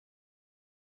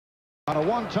On a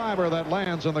one-timer that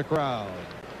lands in the crowd.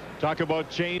 Talk about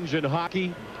change in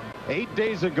hockey. 8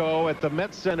 days ago at the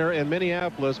Met Center in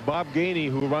Minneapolis, Bob Gainey,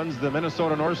 who runs the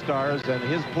Minnesota North Stars, and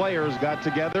his players got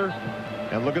together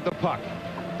and look at the puck.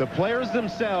 The players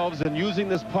themselves, in using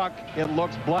this puck, it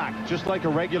looks black, just like a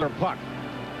regular puck.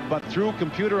 But through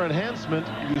computer enhancement,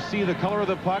 you see the color of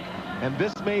the puck, and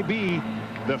this may be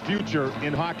the future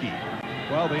in hockey.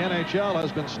 Well, the NHL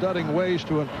has been studying ways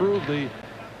to improve the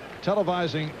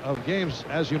televising of games.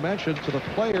 As you mentioned, to the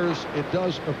players, it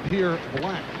does appear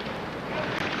black.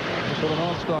 So the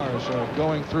North Stars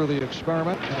going through the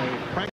experiment.